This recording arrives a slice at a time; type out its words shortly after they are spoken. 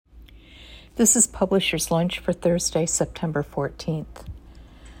This is Publisher's Lunch for Thursday, September 14th.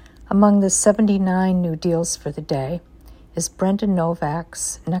 Among the 79 new deals for the day is Brendan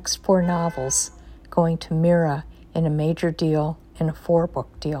Novak's next 4 novels going to Mira in a major deal and a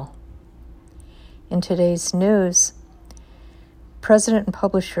 4-book deal. In today's news, President and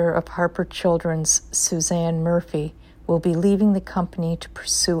publisher of Harper Children's Suzanne Murphy will be leaving the company to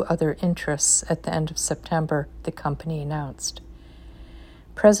pursue other interests at the end of September, the company announced.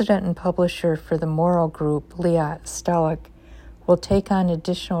 President and publisher for the Morrow Group, Stehlik, will take on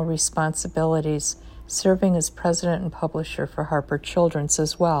additional responsibilities, serving as president and publisher for Harper Children's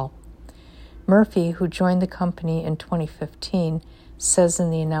as well. Murphy, who joined the company in 2015, says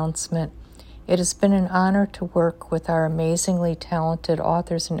in the announcement, "It has been an honor to work with our amazingly talented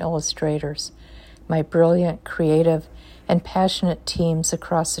authors and illustrators, my brilliant, creative, and passionate teams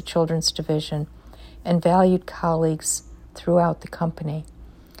across the children's division, and valued colleagues throughout the company.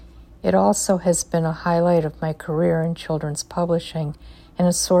 It also has been a highlight of my career in children's publishing and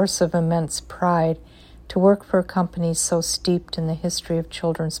a source of immense pride to work for a company so steeped in the history of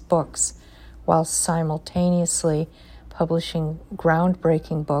children's books, while simultaneously publishing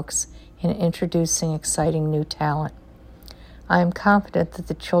groundbreaking books and introducing exciting new talent. I am confident that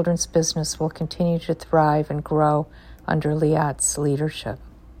the children's business will continue to thrive and grow under Liat's leadership."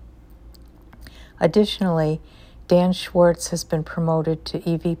 Additionally, Dan Schwartz has been promoted to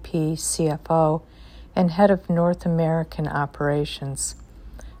EVP, CFO, and head of North American operations.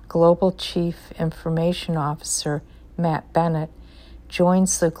 Global Chief Information Officer Matt Bennett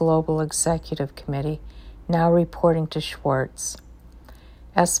joins the Global Executive Committee, now reporting to Schwartz.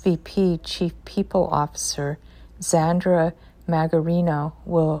 SVP Chief People Officer Zandra Magarino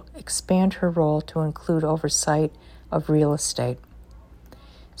will expand her role to include oversight of real estate.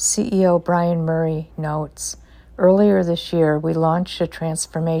 CEO Brian Murray notes, "Earlier this year, we launched a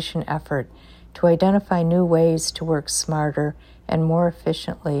transformation effort to identify new ways to work smarter and more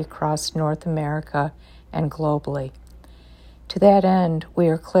efficiently across North America and globally. To that end, we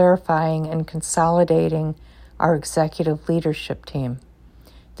are clarifying and consolidating our executive leadership team.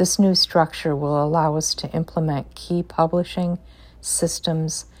 This new structure will allow us to implement key publishing,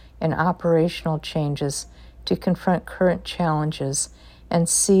 systems, and operational changes to confront current challenges and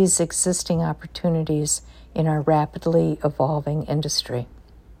seize existing opportunities in our rapidly evolving industry."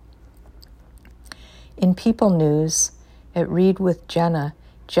 In People News, at Read with Jenna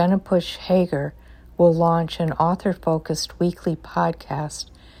Push Hager will launch an author-focused weekly podcast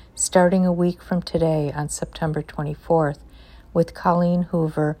starting a week from today on September 24th, with Colleen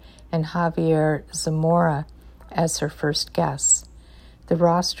Hoover and Javier Zamora as her first guests. The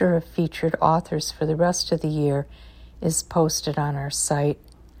roster of featured authors for the rest of the year is posted on our site.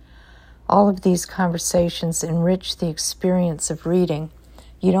 All of these conversations enrich the experience of reading.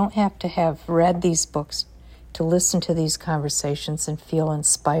 You don't have to have read these books to listen to these conversations and feel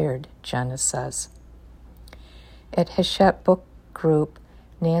inspired, Jenna says. At Hachette Book Group,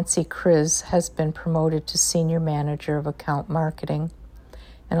 Nancy Kriz has been promoted to Senior Manager of Account Marketing,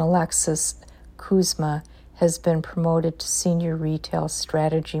 and Alexis Kuzma has been promoted to Senior Retail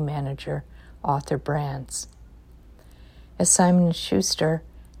Strategy Manager, Author Brands. At Simon & Schuster,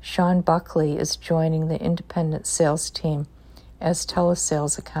 Sean Buckley is joining the independent sales team as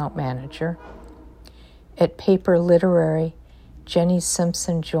Telesales Account Manager. At Paper Literary, Jenny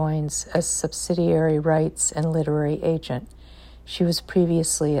Simpson joins as Subsidiary Rights and Literary Agent. She was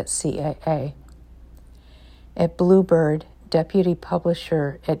previously at CAA. At Bluebird, Deputy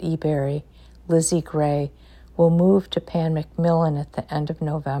Publisher at eBerry, Lizzie Gray, will move to Pan Macmillan at the end of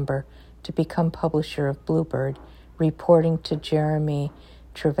November to become publisher of Bluebird, reporting to Jeremy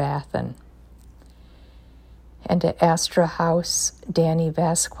Trevathan. And at Astra House, Danny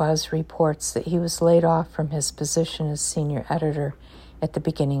Vasquez reports that he was laid off from his position as senior editor at the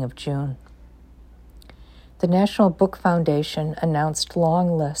beginning of June. The National Book Foundation announced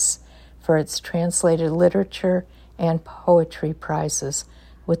Longlists for its translated literature and poetry prizes,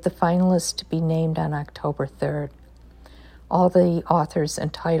 with the finalists to be named on October 3rd. All the authors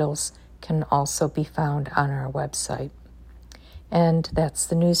and titles can also be found on our website. And that's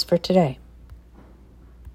the news for today.